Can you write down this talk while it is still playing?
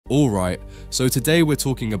Alright, so today we're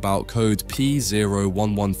talking about code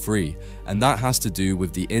P0113, and that has to do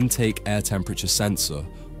with the intake air temperature sensor,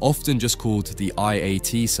 often just called the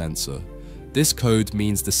IAT sensor. This code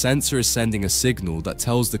means the sensor is sending a signal that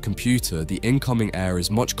tells the computer the incoming air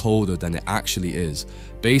is much colder than it actually is.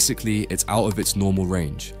 Basically, it's out of its normal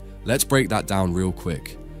range. Let's break that down real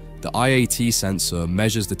quick. The IAT sensor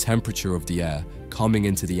measures the temperature of the air coming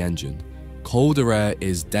into the engine. Colder air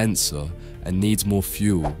is denser and needs more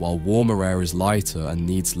fuel, while warmer air is lighter and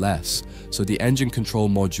needs less. So the engine control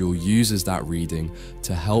module uses that reading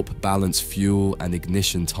to help balance fuel and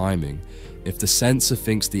ignition timing. If the sensor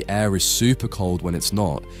thinks the air is super cold when it's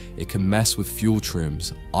not, it can mess with fuel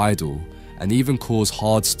trims, idle, and even cause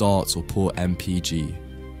hard starts or poor MPG.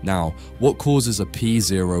 Now, what causes a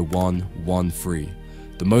P0113?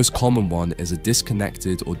 The most common one is a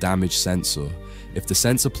disconnected or damaged sensor. If the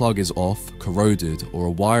sensor plug is off, corroded, or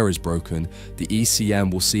a wire is broken, the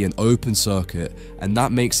ECM will see an open circuit, and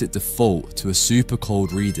that makes it default to a super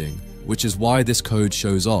cold reading, which is why this code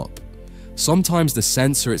shows up. Sometimes the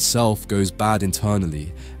sensor itself goes bad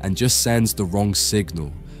internally and just sends the wrong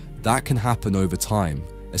signal. That can happen over time,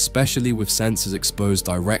 especially with sensors exposed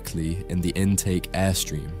directly in the intake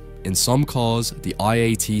airstream. In some cars, the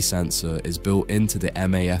IAT sensor is built into the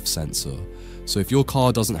MAF sensor. So if your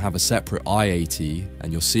car doesn't have a separate IAT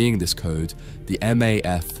and you're seeing this code, the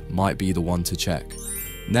MAF might be the one to check.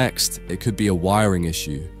 Next, it could be a wiring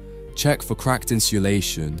issue. Check for cracked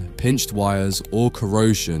insulation, pinched wires, or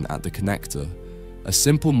corrosion at the connector. A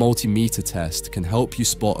simple multimeter test can help you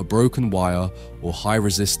spot a broken wire or high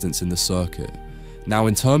resistance in the circuit. Now,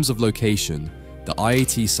 in terms of location, the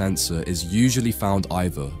IAT sensor is usually found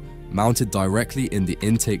either mounted directly in the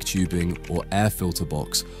intake tubing or air filter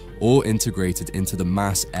box, or integrated into the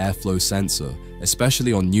mass airflow sensor,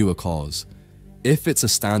 especially on newer cars. If it's a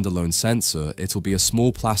standalone sensor, it'll be a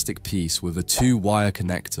small plastic piece with a 2-wire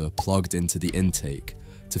connector plugged into the intake.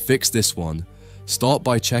 To fix this one, start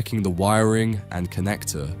by checking the wiring and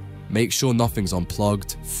connector. Make sure nothing's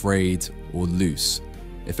unplugged, frayed, or loose.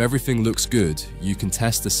 If everything looks good, you can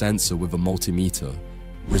test the sensor with a multimeter.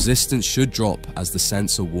 Resistance should drop as the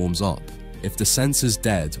sensor warms up. If the sensor's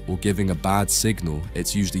dead or giving a bad signal,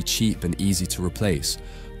 it's usually cheap and easy to replace.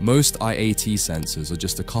 Most IAT sensors are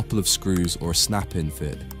just a couple of screws or a snap-in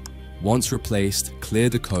fit. Once replaced, clear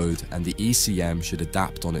the code and the ECM should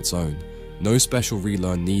adapt on its own. No special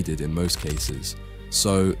relearn needed in most cases.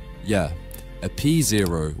 So yeah, a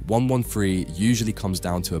P0113 usually comes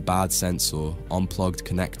down to a bad sensor, unplugged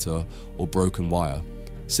connector, or broken wire.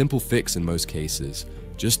 Simple fix in most cases.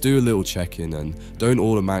 Just do a little check-in and don't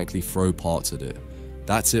automatically throw parts at it.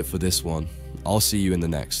 That's it for this one. I'll see you in the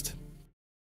next.